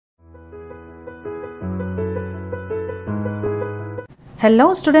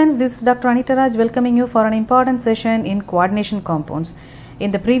Hello students, this is Dr. Anita Raj welcoming you for an important session in coordination compounds. In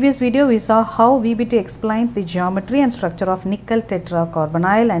the previous video, we saw how VBT explains the geometry and structure of nickel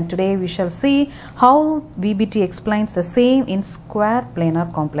tetracarbonyl, and today we shall see how VBT explains the same in square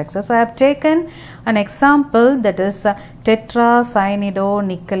planar complexes. So I have taken an example, that is Tetra Cyanido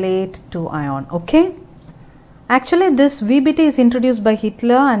Nickelate 2 ion. Okay. Actually, this VBT is introduced by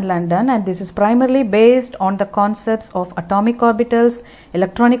Hitler and London, and this is primarily based on the concepts of atomic orbitals,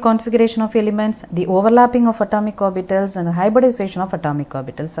 electronic configuration of elements, the overlapping of atomic orbitals, and hybridization of atomic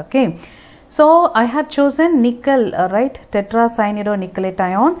orbitals. Okay. So I have chosen nickel, right, Tetra Cyanido Nickelate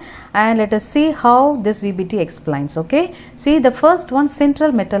ion, and let us see how this VBT explains. Okay. See, the first one,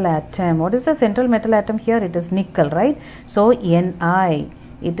 central metal atom. What is the central metal atom here? It is nickel, right? So Ni.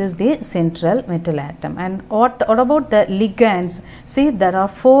 It is the central metal atom. And what about the ligands? See, there are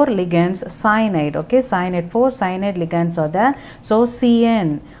 4 ligands, cyanide, okay, cyanide, 4 cyanide ligands are there. So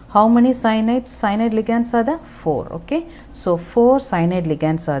Cn, how many cyanide ligands are there? 4, okay. So 4 cyanide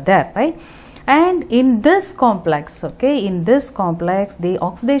ligands are there, right? And in this complex, okay, in this complex, the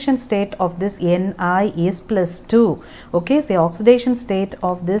oxidation state of this Ni is +2. Okay, so the oxidation state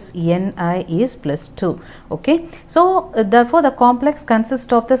of this Ni is +2. Okay, so therefore the complex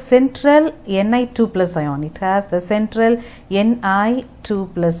consists of the central Ni2+ ion. It has the central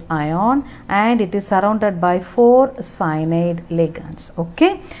Ni2+ ion, and it is surrounded by 4 cyanide ligands.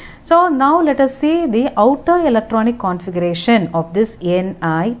 Okay. So now let us see the outer electronic configuration of this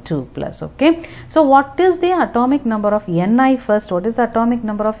Ni2+. Okay. So what is the atomic number of Ni first? What is the atomic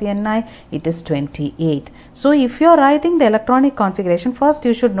number of Ni? It is 28. So if you are writing the electronic configuration, first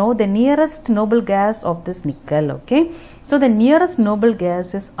you should know the nearest noble gas of this nickel. Okay. So the nearest noble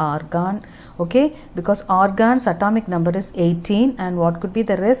gas is argon. Okay, because argon's atomic number is 18, and what could be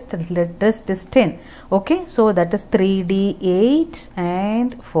the rest? Rest is 10. Okay, so that is 3d8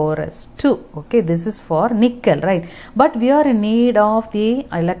 and 4s2. Okay, this is for nickel, right? But we are in need of the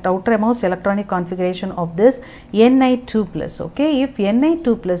outermost electronic configuration of this Ni2+. Okay, if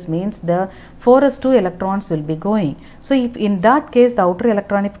Ni2+ means the 4s2 electrons will be going. So if in that case the outer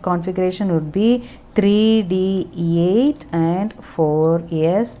electronic configuration would be 3d8 and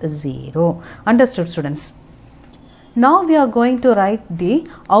 4s0. Understood, students? Now we are going to write the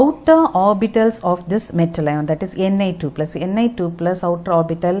outer orbitals of this metal ion, that is Na2+. Na2+ outer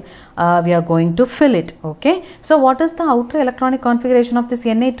orbital, we are going to fill it. Okay. So what is the outer electronic configuration of this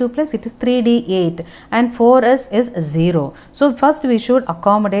Na2+? It is 3d8 and 4s is 0. So first we should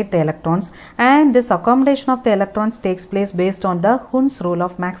accommodate the electrons, and this accommodation of the electrons takes place based on the Hund's rule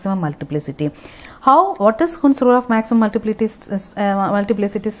of maximum multiplicity. What is Hund's rule of maximum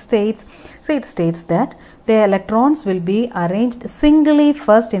multiplicity states? So it states that the electrons will be arranged singly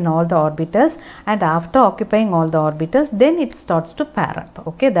first in all the orbitals, and after occupying all the orbitals, then it starts to pair up.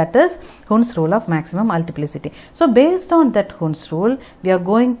 Okay, that is Hund's rule of maximum multiplicity. So based on that Hund's rule, we are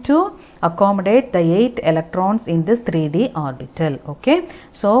going to accommodate the 8 electrons in this 3d orbital. Okay,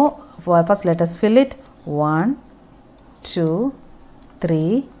 so first let us fill it. 1, 2,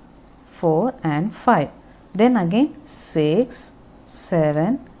 3, 4 and 5. Then again 6,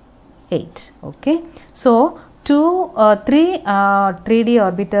 7, 8. Okay. So 3d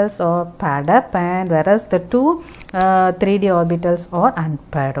orbitals are paired up, and whereas the 2 3d orbitals are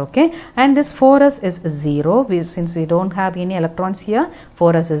unpaired. Okay. And this 4s is 0. Since we don't have any electrons here,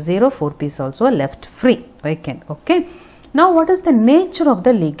 4s is 0. 4p is also left free, vacant. Okay. Now what is the nature of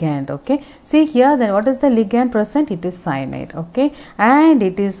the ligand? Okay, see here, then what is the ligand present? It is cyanide. Okay, and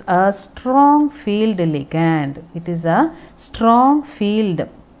it is a strong field ligand. It is a strong field.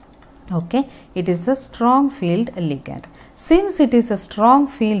 Okay, it is a strong field ligand. Since it is a strong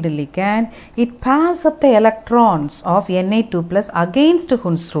field ligand, it pairs up the electrons of Na2+ against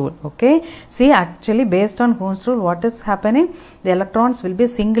Hund's rule. Okay, see, actually based on Hund's rule, what is happening? The electrons will be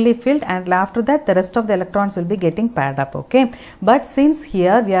singly filled, and after that the rest of the electrons will be getting paired up. Okay, but since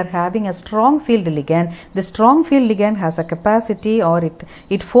here we are having a strong field ligand, the strong field ligand has a capacity, or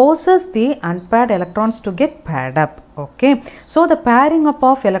it forces the unpaired electrons to get paired up. Okay, so the pairing up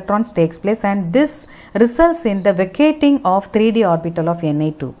of electrons takes place, and this results in the vacating of 3d orbital of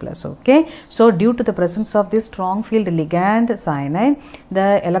Na2+. Okay, so due to the presence of this strong field ligand cyanide,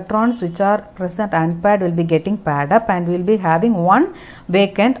 the electrons which are present unpaired will be getting paired up, and we will be having one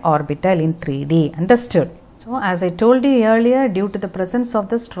vacant orbital in 3d. Understood? So as I told you earlier, due to the presence of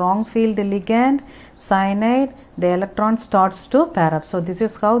the strong field ligand cyanide, the electron starts to pair up. So this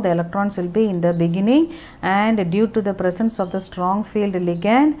is how the electrons will be in the beginning, and due to the presence of the strong field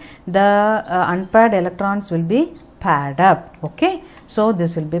ligand, the unpaired electrons will be paired up. Okay, so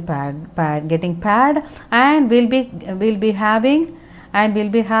this will be getting paired, and we'll be having and we'll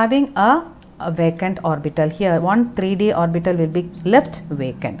be having a vacant orbital here. One 3d orbital will be left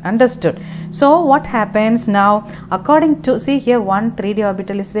vacant. Understood? So what happens now, according to, see here, one 3d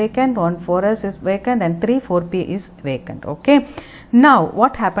orbital is vacant, one 4s is vacant, and 3 4p is vacant. Okay, now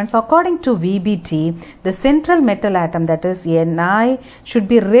what happens, according to VBT, the central metal atom, that is Ni, should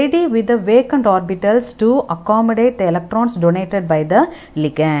be ready with the vacant orbitals to accommodate the electrons donated by the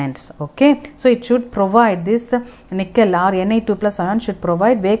ligands. Okay, so it should provide this nickel or Na2 plus ion should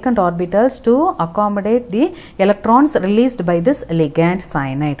provide vacant orbitals to accommodate the electrons released by this ligand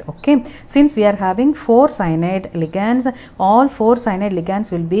cyanide. Okay, since we are having 4 cyanide ligands, all 4 cyanide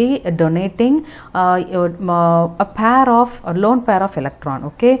ligands will be donating a lone pair of electron.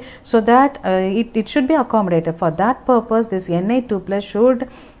 Okay, so that it should be accommodated. For that purpose, this Na2 plus should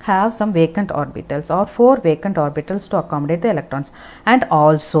have some vacant orbitals or 4 vacant orbitals to accommodate the electrons, and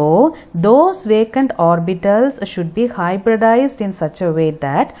also those vacant orbitals should be hybridized in such a way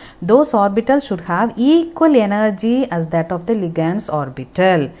that those orbitals should have equal energy as that of the ligand's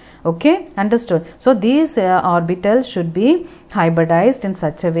orbital. Okay, understood? So these orbitals should be hybridized in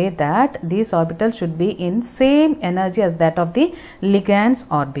such a way that these orbitals should be in same energy as that of the ligand's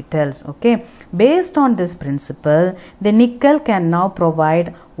orbitals. Okay, based on this principle, the nickel can now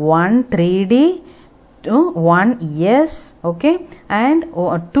provide one 3d, one s, okay, and 2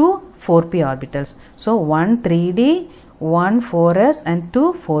 4p orbitals. So one 3d, one 4s, and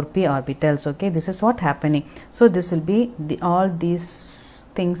 2 4p orbitals. Okay, this is what happening. So this will be all these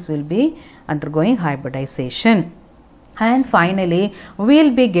things will be undergoing hybridization, and finally we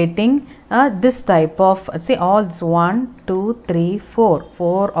will be getting this type of, say, all this 1 2 3 4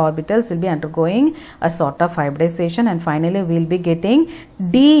 orbitals will be undergoing a sort of hybridization, and finally we will be getting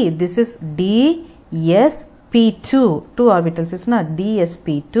D. This is DsP2, 2 orbitals, it's not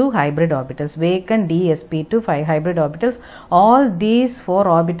DsP2 hybrid orbitals, vacant DsP2 hybrid orbitals. All these 4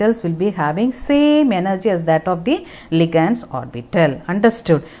 orbitals will be having same energy as that of the ligand's orbital.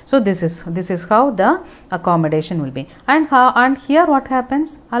 Understood? So this is how the accommodation will be. And here what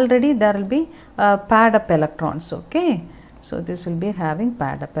happens, already there will be paired up electrons. Okay, so this will be having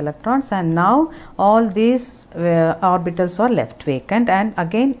paired up electrons, and now all these orbitals are left vacant, and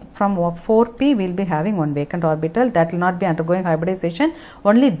again from 4p we will be having one vacant orbital that will not be undergoing hybridization,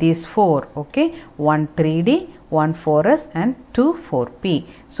 only these 4. Okay, one 3d, one 4s, and 2 4p.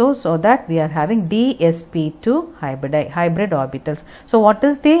 So that we are having DsP2 hybrid orbitals. So what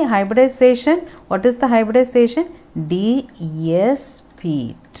is the hybridization? What is the hybridization? DsP2.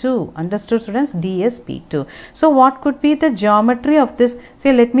 Understood, students? DsP2. So what could be the geometry of this?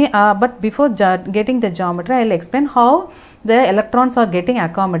 Say, let me but before getting the geometry, I will explain how the electrons are getting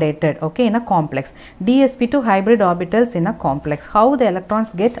accommodated, okay, in a complex. DsP2 hybrid orbitals in a complex, how the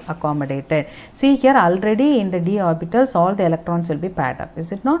electrons get accommodated. See here, already in the d orbitals all the electrons will be paired up,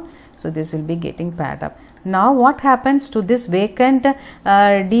 is it not? So this will be getting paired up. Now what happens to this vacant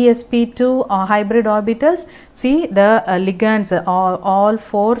DsP2 hybrid orbitals? See, the ligands, all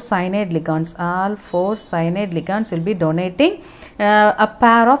 4 cyanide ligands, will be donating a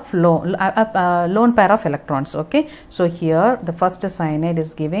pair of lone pair of electrons. Okay, so here the first cyanide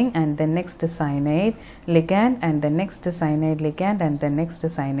is giving, and the next cyanide ligand, and the next cyanide ligand, and the next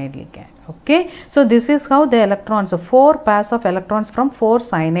cyanide ligand. Okay, so this is how the electrons, 4 pairs of electrons from 4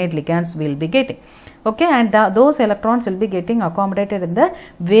 cyanide ligands will be getting. Okay, and those electrons will be getting accommodated in the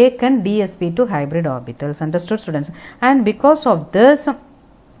vacant DsP2 hybrid orbitals. Understood, students? And because of this,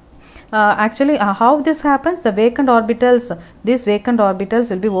 actually how this happens, the vacant orbitals, these vacant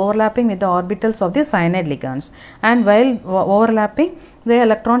orbitals will be overlapping with the orbitals of the cyanide ligands, and while overlapping, the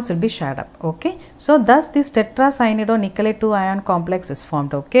electrons will be shared up. Okay, so thus this Tetra Cyanido Nickelate 2 ion complex is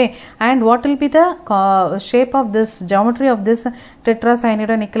formed. Okay, and what will be the shape of this, geometry of this Tetra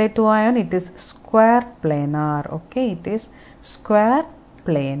Cyanido Nickelate 2 ion? It is square planar. Okay, it is square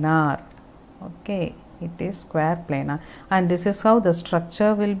planar. Okay, it is square planar, and this is how the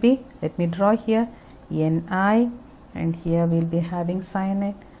structure will be. Let me draw here Ni, and here we will be having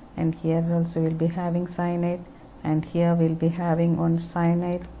cyanide, and here also we will be having cyanide, and here we will be having one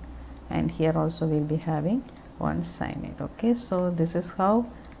cyanide, and here also we will be having one cyanide. Okay, so this is how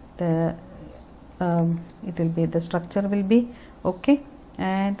the it will be, the structure will be. Okay,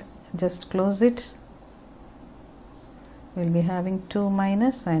 and just close it. We will be having 2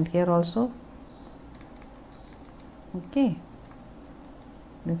 minus, and here also. Okay,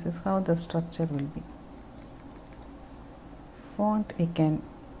 this is how the structure will be. Font, we can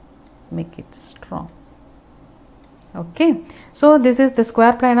make it strong. Okay, so this is the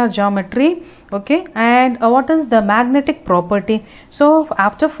square planar geometry. Okay, and what is the magnetic property? So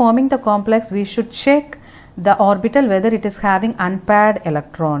after forming the complex, we should check the orbital whether it is having unpaired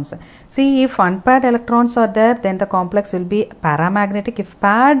electrons. See, if unpaired electrons are there, then the complex will be paramagnetic. If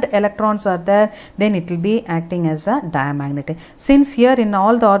paired electrons are there, then it will be acting as a diamagnetic. Since here in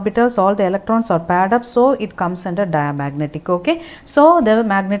all the orbitals all the electrons are paired up, so it comes under diamagnetic. Okay, so the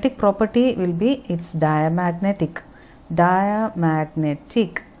magnetic property will be it's diamagnetic.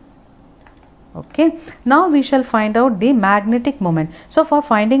 Okay, now we shall find out the magnetic moment. So for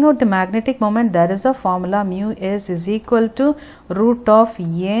finding out the magnetic moment, there is a formula, mu s is equal to root of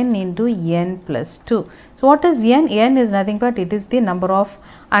n into n plus 2. So what is n? N is nothing but it is the number of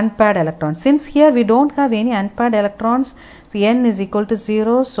unpaired electrons. Since here we don't have any unpaired electrons, so n is equal to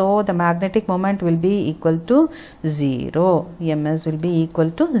 0, so the magnetic moment will be equal to 0. ms will be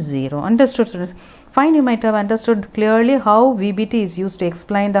equal to 0. Understood, students? Fine, you might have understood clearly how VBT is used to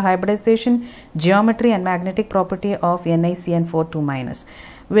explain the hybridization, geometry and magnetic property of NiCN42-.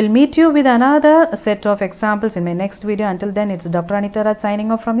 We'll meet you with another set of examples in my next video. Until then, it's Dr. Anita Raj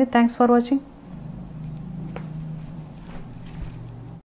signing off from you. Thanks for watching.